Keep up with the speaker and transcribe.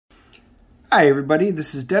Hi everybody,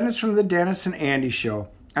 this is Dennis from the Dennis and Andy Show.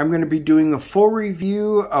 I'm going to be doing a full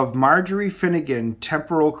review of Marjorie Finnegan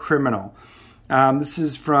Temporal Criminal. This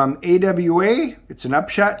is from AWA. It's an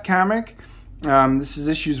Upshot comic. This is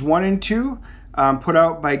issues 1 and 2, put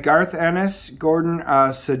out by Garth Ennis, Gordon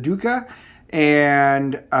Saduka,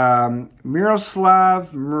 and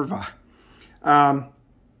Miroslav Mrva.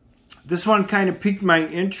 This one kind of piqued my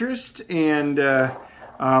interest, and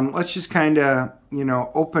let's just kind of,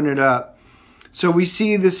 open it up. So we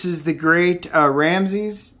see this is the great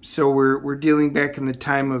Ramses. So we're dealing back in the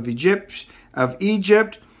time of Egypt.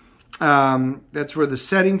 That's where the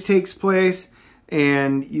setting takes place,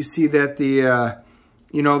 and you see that the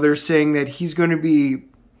they're saying that he's going to be,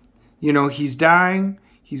 he's dying.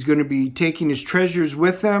 He's going to be taking his treasures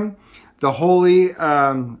with him. The holy,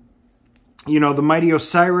 the mighty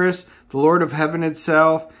Osiris, the Lord of heaven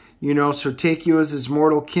itself. So take you as his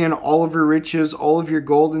mortal kin, all of your riches, all of your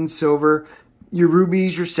gold and silver, your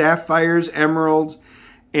rubies, your sapphires, emeralds,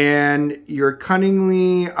 and your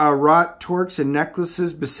cunningly wrought torques and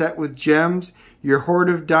necklaces beset with gems, your hoard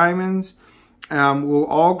of diamonds, will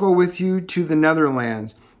all go with you to the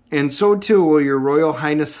Netherlands, and so too will your royal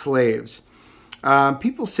highness slaves.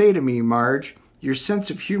 People say to me, Marj, your sense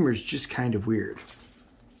of humor is just kind of weird.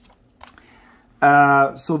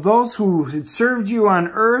 So those who had served you on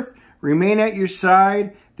earth remain at your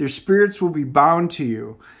side. Their spirits will be bound to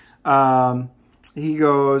you. He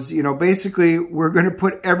goes, basically, we're going to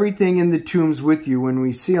put everything in the tombs with you when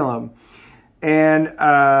we seal them. And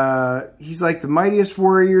he's like, the mightiest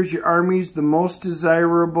warriors, your armies, the most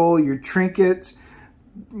desirable, your trinkets.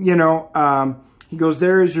 He goes,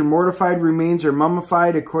 there is your mortified remains are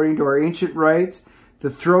mummified according to our ancient rites. The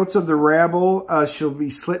throats of the rabble shall be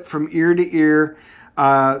slit from ear to ear.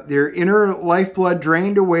 Their inner lifeblood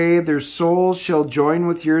drained away. Their souls shall join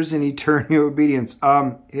with yours in eternal obedience.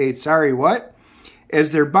 Hey, sorry, what?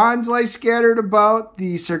 As their bonds lie scattered about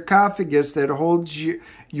the sarcophagus that holds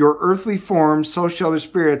your earthly form, so shall their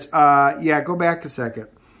spirits. Yeah, go back a second.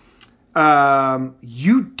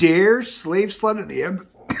 You dare slave slut of the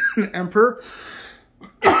emperor?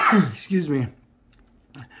 Excuse me.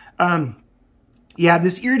 Yeah,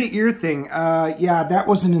 this ear-to-ear thing, yeah, that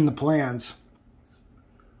wasn't in the plans.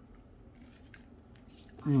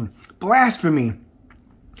 Blasphemy.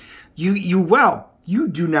 You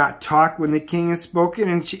do not talk when the king has spoken.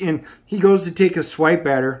 And he goes to take a swipe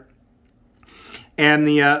at her. And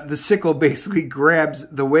the sickle basically grabs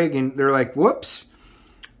the wagon. They're like, whoops.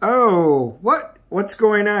 Oh, what's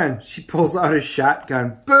going on? She pulls out a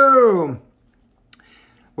shotgun. Boom.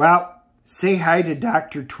 Well, say hi to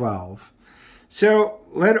Dr. 12. So,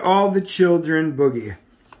 let all the children boogie.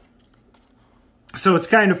 So, it's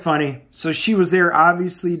kind of funny. So, she was there,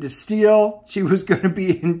 obviously, to steal. She was going to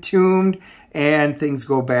be entombed, and things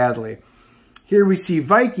go badly. Here we see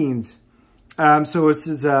Vikings. So, this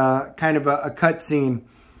is kind of a cut scene.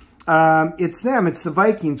 It's them. It's the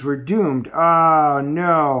Vikings. We're doomed. Oh,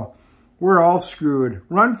 no. We're all screwed.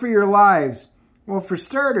 Run for your lives. Well, for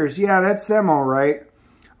starters, yeah, that's them, all right.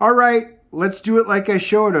 All right. Let's do it like I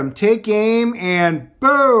showed him. Take aim and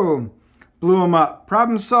boom. Blew him up.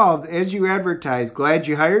 Problem solved as you advertised. Glad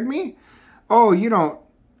you hired me? Oh, you don't.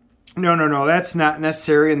 No. That's not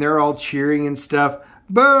necessary. And they're all cheering and stuff.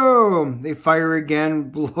 Boom. They fire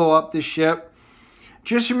again. Blow up the ship.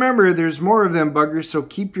 Just remember, there's more of them buggers. So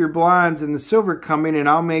keep your blondes and the silver coming and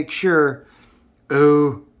I'll make sure.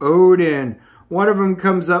 Oh, Odin. One of them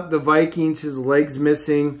comes up. The Vikings. His leg's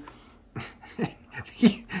missing.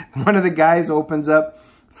 One of the guys opens up,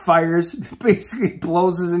 fires, basically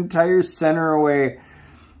blows his entire center away.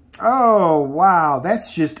 Oh, wow.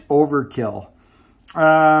 That's just overkill.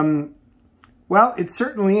 Well, it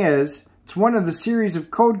certainly is. It's one of the series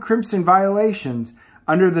of Code Crimson violations.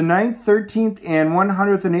 Under the 9th, 13th, and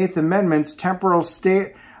 108th Amendments, Temporal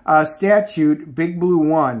Statute, Big Blue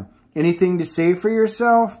 1. Anything to say for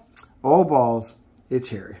yourself? Oh, balls. It's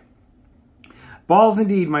hairy. Balls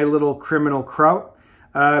indeed, my little criminal kraut.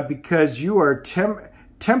 Because you are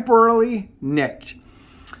temporally nicked.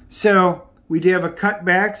 So, we do have a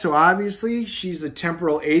cutback. So, obviously, she's a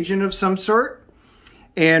temporal agent of some sort.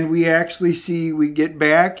 And we actually see, we get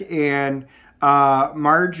back and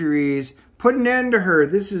Marjorie's put an end to her.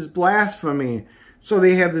 This is blasphemy. So,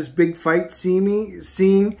 they have this big fight scene.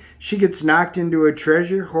 She gets knocked into a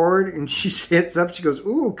treasure hoard and she sits up. She goes,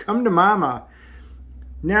 ooh, come to mama.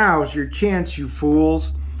 Now's your chance, you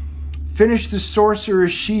fools. Finish the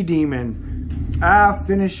sorcerer's she-demon.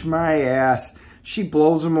 Finish my ass. She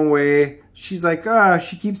blows him away. She's like,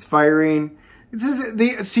 she keeps firing.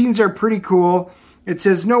 The scenes are pretty cool. It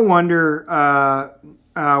says, no wonder,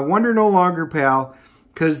 wonder no longer, pal.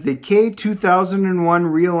 because the K2001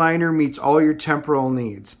 realigner meets all your temporal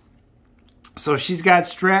needs. So she's got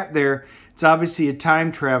strapped there. It's obviously a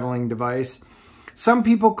time-traveling device. Some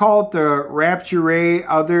people call it the Rapture Ray,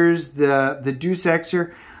 others the Deus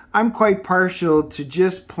Exer. I'm quite partial to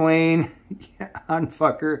just plain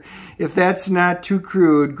unfucker. If that's not too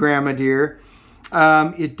crude, Grandma dear.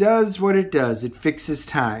 It does what it does. It fixes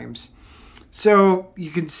times. So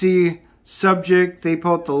you can see subject, they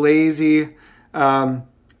pull out the lazy.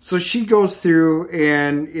 So she goes through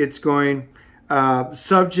and it's going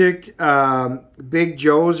subject, big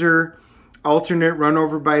Joser, alternate run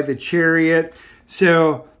over by the chariot.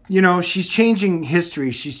 So, you know, she's changing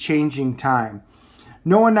history. She's changing time.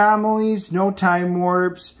 No anomalies, no time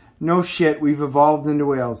warps, no shit. We've evolved into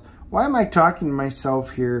whales. Why am I talking to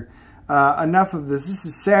myself here? Enough of this. This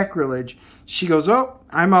is sacrilege. She goes, oh,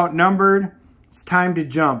 I'm outnumbered. It's time to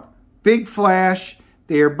jump. Big flash.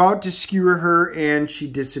 They are about to skewer her, and she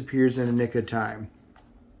disappears in a nick of time.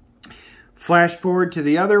 Flash forward to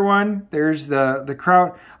the other one. There's the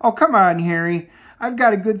crowd. Oh, come on, Harry. I've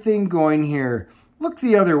got a good thing going here. Look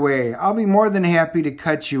the other way. I'll be more than happy to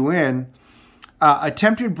cut you in.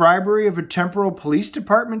 Attempted bribery of a temporal police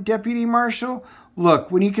department deputy marshal?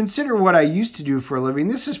 Look, when you consider what I used to do for a living,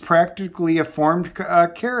 this is practically a formed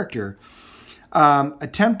character.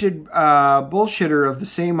 Attempted bullshitter of the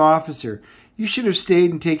same officer. You should have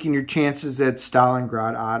stayed and taken your chances at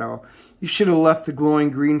Stalingrad, Otto. You should have left the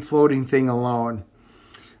glowing green floating thing alone.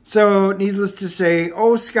 So, needless to say,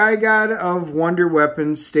 oh, Sky God of Wonder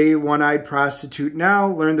Weapons, stay one-eyed prostitute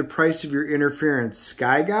now. Learn the price of your interference.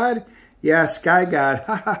 Sky God? Yeah, Sky God.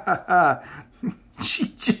 Ha ha ha ha. She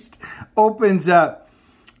just opens up.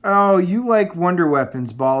 Oh, you like Wonder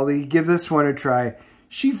Weapons, Baldy. Give this one a try.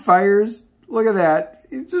 She fires. Look at that.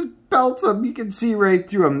 It just belts him. You can see right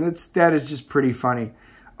through him. That is just pretty funny.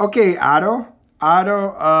 Okay, Otto.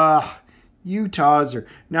 You toss her.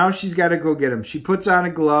 Now she's got to go get him. She puts on a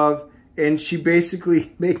glove, and she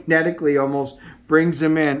basically, magnetically almost, brings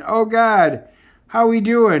him in. Oh, God. How we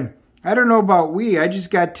doing? I don't know about we. I just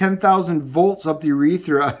got 10,000 volts up the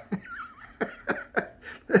urethra.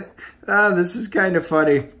 This is kind of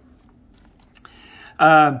funny.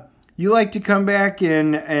 You like to come back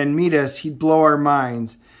and meet us. He'd blow our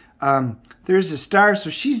minds. There's a star. So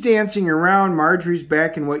she's dancing around. Marjorie's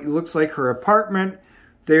back in what looks like her apartment.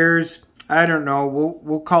 There's, I don't know,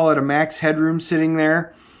 we'll call it a max headroom sitting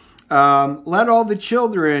there. Let all the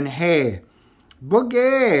children, hey,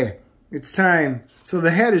 boogie, it's time. So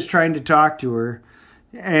the head is trying to talk to her.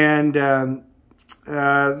 And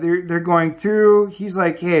they're going through. He's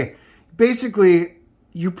like, hey, basically,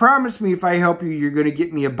 you promised me if I help you, you're going to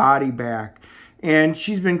get me a body back. And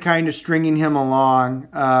she's been kind of stringing him along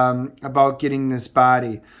about getting this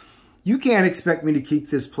body. You can't expect me to keep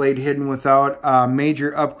this plate hidden without a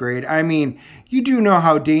major upgrade. I mean, you do know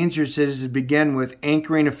how dangerous it is to begin with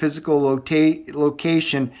anchoring a physical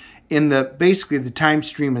location in basically the time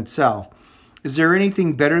stream itself. Is there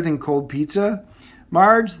anything better than cold pizza?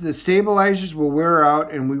 Marj, the stabilizers will wear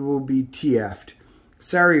out and we will be TF'd.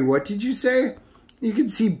 Sorry, what did you say? You can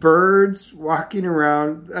see birds walking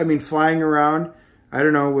around, flying around. I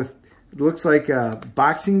don't know, with, it looks like a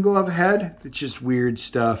boxing glove head. It's just weird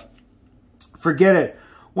stuff. Forget it.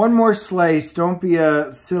 One more slice. Don't be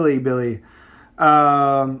a silly Billy.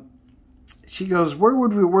 She goes, where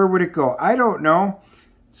would it go? I don't know.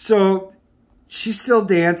 So she's still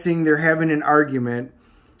dancing. They're having an argument.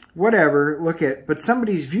 Whatever. But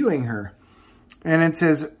somebody's viewing her. And it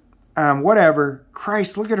says, whatever.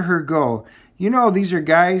 Christ, look at her go. You know, these are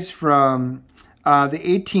guys from the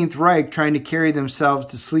 18th Reich trying to carry themselves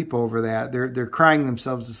to sleep over that. They're crying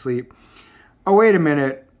themselves to sleep. Oh, wait a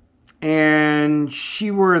minute. And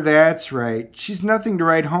that's right. She's nothing to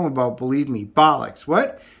write home about, believe me. Bollocks.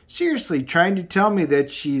 What? Seriously, trying to tell me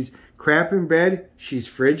that she's crap in bed? She's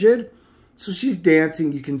frigid? So she's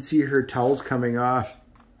dancing. You can see her towels coming off.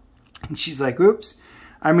 And she's like, oops.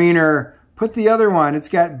 Put the other one. It's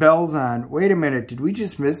got bells on. Wait a minute. Did we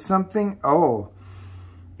just miss something? Oh.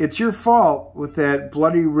 It's your fault with that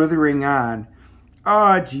bloody withering on.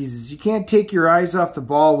 Oh, Jesus. You can't take your eyes off the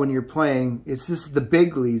ball when you're playing. This is the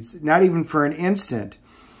big leads. Not even for an instant.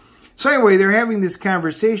 So anyway, they're having this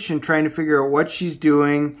conversation trying to figure out what she's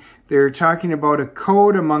doing. They're talking about a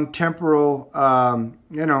code among temporal,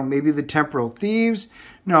 maybe the temporal thieves.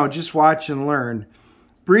 No, just watch and learn.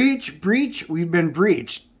 Breach, we've been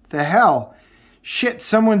breached. The hell? Shit,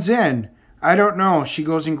 someone's in. I don't know. She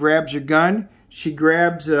goes and grabs her gun. She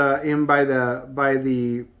grabs him by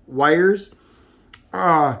the wires.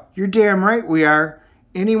 You're damn right we are.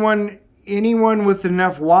 Anyone with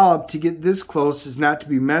enough wallop to get this close is not to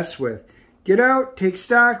be messed with. Get out, take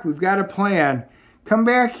stock, we've got a plan. Come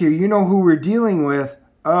back here, you know who we're dealing with.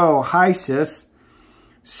 Oh, hi, sis.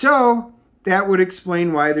 So, that would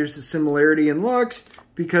explain why there's a similarity in looks,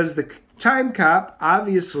 because the time cop,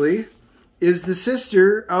 obviously, is the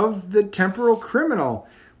sister of the temporal criminal,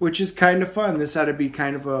 which is kind of fun. This ought to be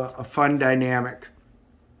kind of a fun dynamic.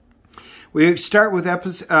 We start with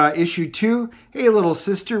issue 2. Hey, little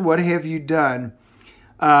sister, what have you done?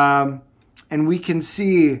 And we can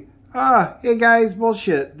see, hey guys,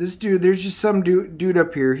 bullshit. This dude, there's just some dude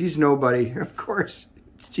up here. He's nobody, of course.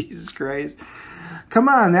 It's Jesus Christ. Come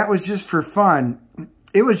on, that was just for fun.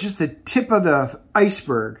 It was just the tip of the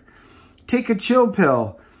iceberg. Take a chill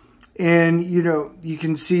pill. And, you know, you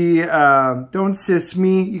can see, don't sis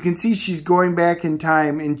me. You can see she's going back in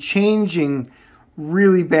time and changing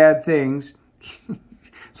really bad things.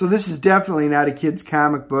 So this is definitely not a kid's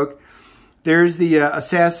comic book. There's the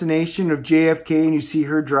assassination of JFK, and you see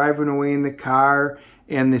her driving away in the car,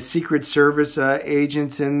 and the Secret Service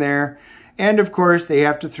agents in there. And, of course, they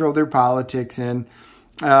have to throw their politics in.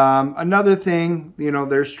 Another thing, you know,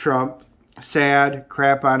 there's Trump. Sad,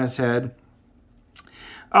 crap on his head.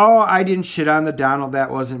 Oh, I didn't shit on the Donald. That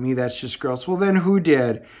wasn't me. That's just gross. Well, then who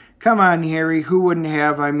did? Come on, Harry. Who wouldn't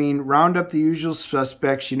have? I mean, round up the usual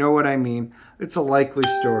suspects. You know what I mean. It's a likely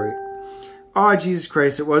story. Oh, Jesus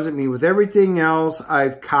Christ. It wasn't me. With everything else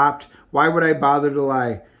I've copped, why would I bother to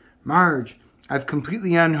lie? Marge, I've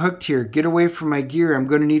completely unhooked here. Get away from my gear. I'm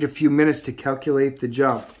going to need a few minutes to calculate the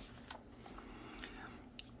jump.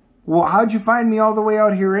 Well, how'd you find me all the way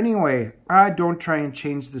out here anyway? Don't try and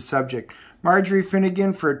change the subject. Marjorie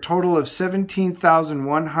Finnegan for a total of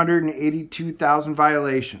 17,182,000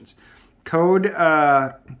 violations. Code,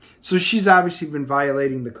 so she's obviously been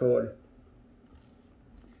violating the code.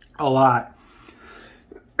 A lot.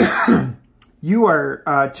 You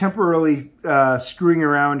are temporarily screwing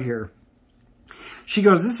around here. She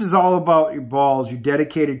goes, this is all about your balls, your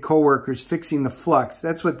dedicated coworkers fixing the flux.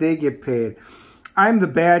 That's what they get paid. I'm the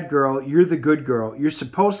bad girl. You're the good girl. You're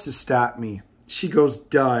supposed to stop me. She goes,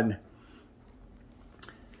 done.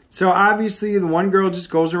 So obviously the one girl just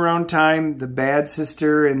goes around time, the bad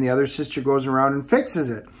sister, and the other sister goes around and fixes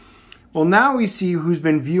it. Well, now we see who's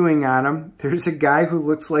been viewing on him. There's a guy who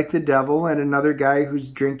looks like the devil and another guy who's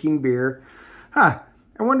drinking beer. I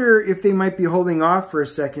wonder if they might be holding off for a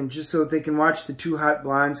second just so that they can watch the two hot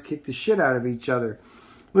blondes kick the shit out of each other.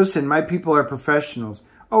 Listen, my people are professionals.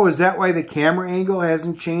 Oh, is that why the camera angle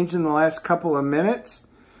hasn't changed in the last couple of minutes?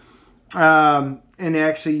 And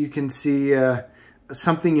actually you can see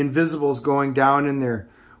something invisible is going down in there.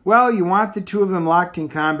 Well, you want the two of them locked in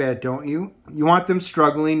combat, don't you? You want them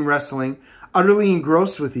struggling, wrestling, utterly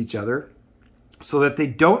engrossed with each other so that they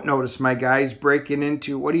don't notice my guys breaking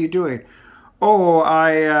into, what are you doing?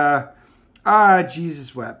 Oh,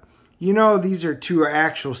 Jesus wept. You know, these are two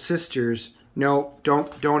actual sisters. No,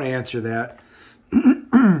 don't answer that.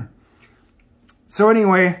 So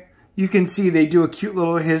anyway, you can see they do a cute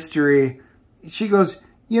little history. She goes,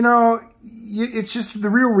 you know, it's just the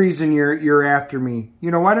real reason you're after me.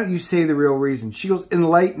 You know, why don't you say the real reason? She goes,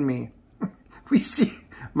 enlighten me. We see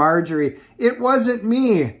Marjorie. It wasn't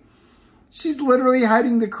me. She's literally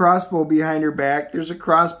hiding the crossbow behind her back. There's a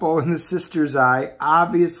crossbow in the sister's eye.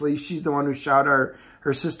 Obviously, she's the one who shot her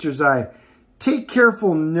sister's eye. Take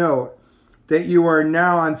careful note that you are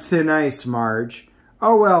now on thin ice, Marge.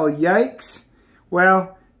 Oh, well, yikes.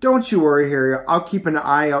 Well, don't you worry, Harry. I'll keep an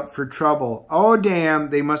eye out for trouble. Oh, damn.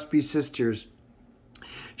 They must be sisters.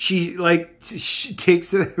 She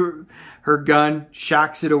takes her gun,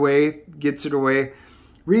 shocks it away, gets it away.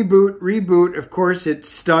 Reboot. Of course, it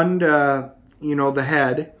stunned, you know, the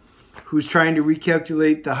head, who's trying to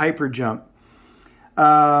recalculate the hyper jump.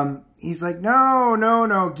 He's like,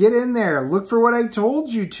 no. Get in there. Look for what I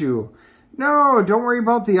told you to. No, don't worry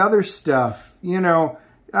about the other stuff. You know,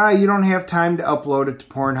 you don't have time to upload it to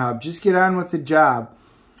Pornhub. Just get on with the job.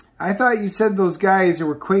 I thought you said those guys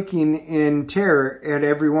were quaking in terror at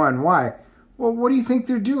everyone. Why? Well, what do you think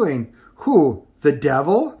they're doing? Who? The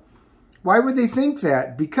devil? Why would they think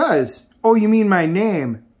that? Because, oh, you mean my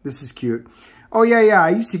name. This is cute. Oh, yeah,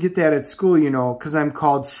 I used to get that at school, you know, because I'm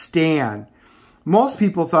called Stan. Most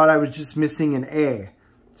people thought I was just missing an A.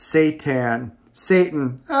 Satan.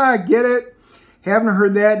 Get it? Haven't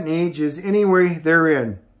heard that in ages. Anyway, they're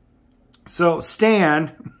in. So,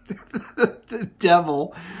 Stan, the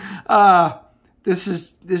devil, this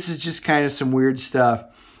is just kind of some weird stuff.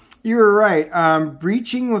 You were right.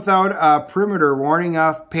 Breaching without a perimeter, warning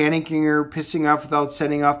off, panicking or pissing off without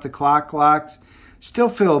setting off the clock locks. Still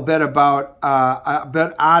feel a bit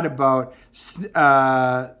odd about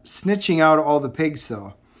snitching out all the pigs,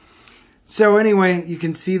 though. So anyway, you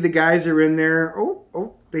can see the guys are in there.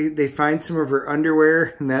 They find some of her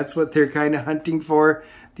underwear, and that's what they're kind of hunting for.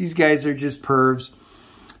 These guys are just pervs.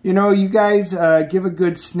 You know, you guys give a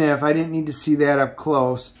good sniff. I didn't need to see that up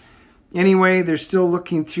close. Anyway, they're still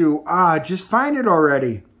looking through. Just find it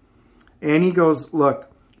already. And he goes, look,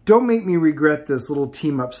 don't make me regret this little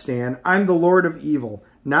team-up, Stan. I'm the Lord of Evil,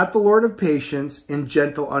 not the Lord of Patience and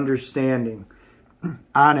Gentle Understanding.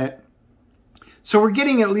 On it. So we're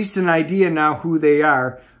getting at least an idea now who they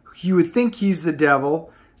are. You would think he's the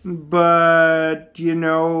devil, but, you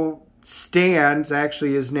know, Stan's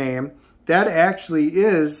actually his name. That actually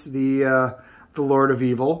is the Lord of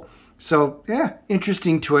Evil. So, yeah,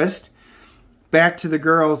 interesting twist. Back to the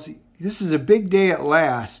girls. This is a big day at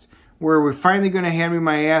last, where we're finally going to hand me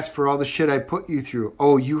my ass for all the shit I put you through.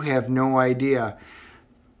 Oh, you have no idea.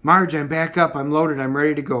 Marj, I'm back up. I'm loaded. I'm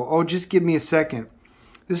ready to go. Oh, just give me a second.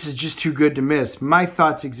 This is just too good to miss. My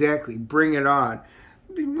thoughts exactly. Bring it on.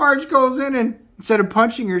 Marj goes in and instead of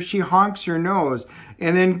punching her, she honks her nose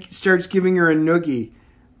and then starts giving her a noogie.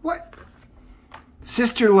 What?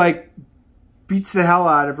 Sister, like, beats the hell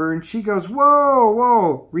out of her and she goes, whoa,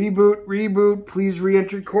 whoa, reboot, reboot, please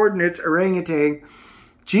re-enter coordinates, orangutan.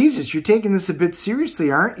 Jesus, you're taking this a bit seriously,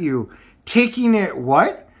 aren't you? Taking it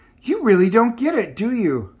what? You really don't get it, do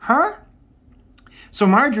you? Huh? So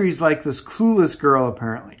Marjorie's like this clueless girl,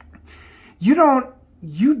 apparently. You don't,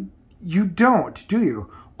 do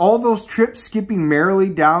you? All those trips skipping merrily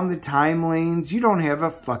down the time lanes, you don't have a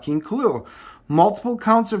fucking clue. Multiple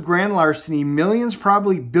counts of grand larceny, millions,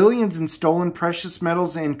 probably billions in stolen precious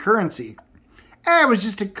metals and currency. It was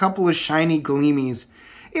just a couple of shiny gleamies.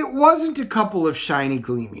 It wasn't a couple of shiny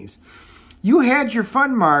gleamies. You had your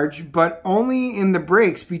fun, Marj, but only in the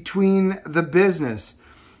breaks between the business.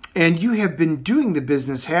 And you have been doing the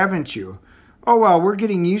business, haven't you? Oh, well, we're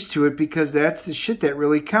getting used to it because that's the shit that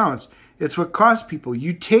really counts. It's what costs people.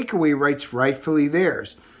 You take away rights rightfully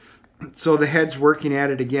theirs. So the head's working at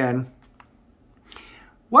it again.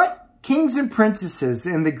 What? Kings and princesses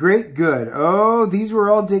and the great good. Oh, these were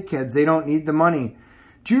all dickheads. They don't need the money.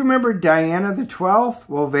 Do you remember Diana the 12th?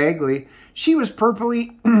 Well, vaguely. She was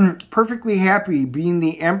perfectly happy being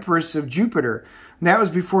the Empress of Jupiter. That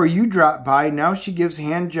was before you dropped by. Now she gives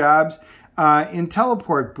hand jobs in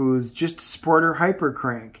teleport booths just to support her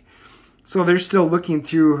hypercrank. So they're still looking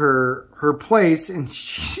through her place, and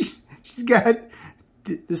she's got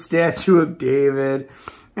the statue of David.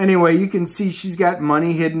 Anyway, you can see she's got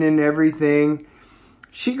money hidden in everything.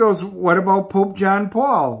 She goes, what about Pope John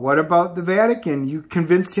Paul? What about the Vatican? You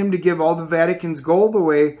convinced him to give all the Vatican's gold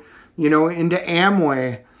away, you know, into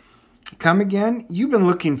Amway. Come again? You've been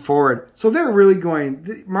looking forward. So they're really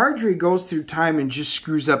going. Marjorie goes through time and just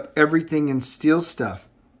screws up everything and steals stuff.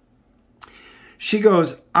 She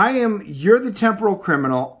goes, you're the temporal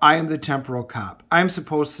criminal. I am the temporal cop. I'm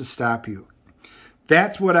supposed to stop you.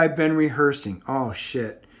 That's what I've been rehearsing. Oh,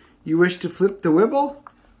 shit. You wish to flip the wibble?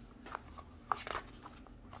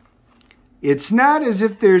 It's not as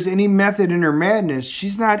if there's any method in her madness.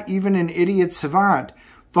 She's not even an idiot savant.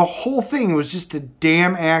 The whole thing was just a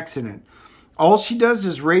damn accident. All she does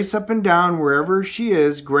is race up and down wherever she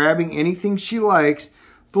is, grabbing anything she likes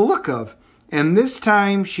the look of. And this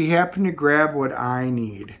time, she happened to grab what I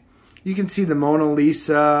need. You can see the Mona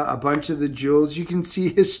Lisa, a bunch of the jewels. You can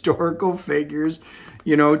see historical figures,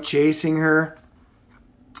 you know, chasing her.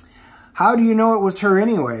 How do you know it was her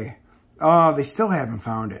anyway? Oh, they still haven't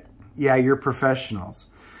found it. Yeah, you're professionals.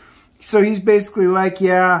 So he's basically like,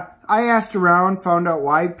 yeah, I asked around, found out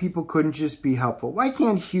why people couldn't just be helpful. Why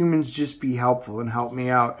can't humans just be helpful and help me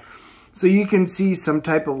out? So you can see some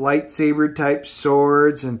type of lightsaber type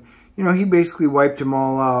swords, and, you know, he basically wiped them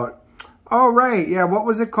all out. Oh, right, yeah, what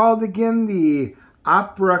was it called again? The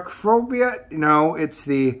Aprocrypha? No, it's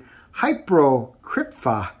the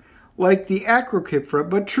Hyprocrypha, like the Acrocrypha,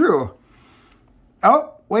 but true.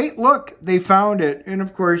 Oh, wait, look, they found it. And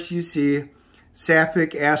of course, you see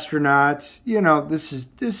sapphic astronauts. You know, this is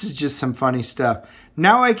just some funny stuff.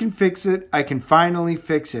 Now I can fix it. I can finally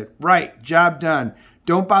fix it. Right, job done.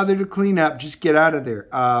 Don't bother to clean up. Just get out of there.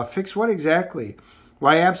 Fix what exactly?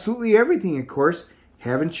 Why, absolutely everything, of course.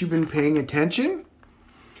 Haven't you been paying attention?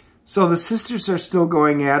 So the sisters are still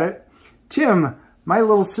going at it. Tim, my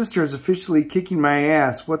little sister is officially kicking my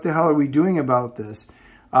ass. What the hell are we doing about this?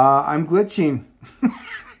 I'm glitching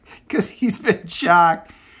because he's been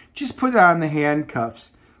shocked. Just put on the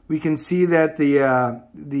handcuffs. We can see that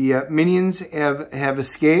the minions have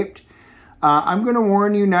escaped. I'm going to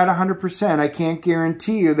warn you, not 100%. I can't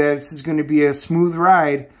guarantee you that this is going to be a smooth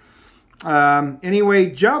ride. Anyway,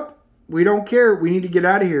 jump. We don't care. We need to get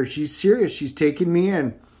out of here. She's serious. She's taking me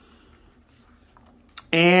in.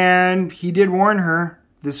 And he did warn her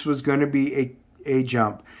this was going to be a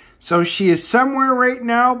jump. So she is somewhere right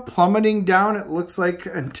now, plummeting down, it looks like,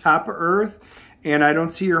 on top of Earth. And I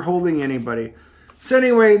don't see her holding anybody. So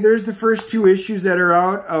anyway, there's the first 2 issues that are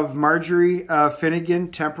out of Marjorie Finnegan,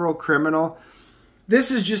 Temporal Criminal.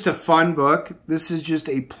 This is just a fun book. This is just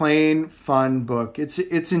a plain fun book.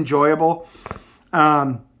 It's enjoyable.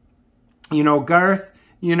 You know, Garth,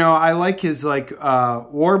 you know, I like his like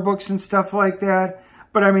war books and stuff like that.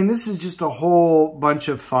 But I mean, this is just a whole bunch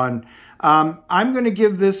of fun. I'm going to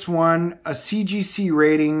give this one a CGC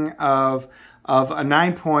rating of a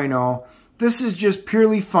 9.0. This is just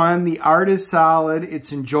purely fun. The art is solid.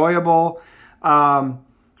 It's enjoyable.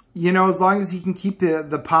 You know, as long as he can keep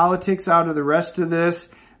the politics out of the rest of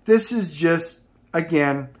this, this is just,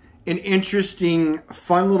 again, an interesting,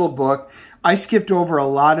 fun little book. I skipped over a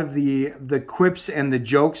lot of the quips and the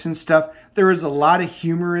jokes and stuff. There is a lot of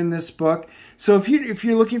humor in this book. So if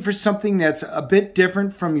you're looking for something that's a bit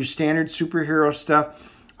different from your standard superhero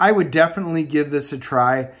stuff, I would definitely give this a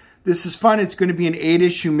try. This is fun. It's going to be an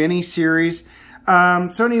 8-issue mini-series.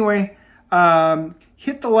 So anyway,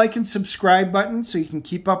 hit the like and subscribe button so you can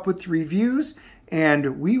keep up with the reviews.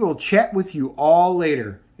 And we will chat with you all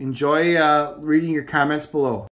later. Enjoy reading your comments below.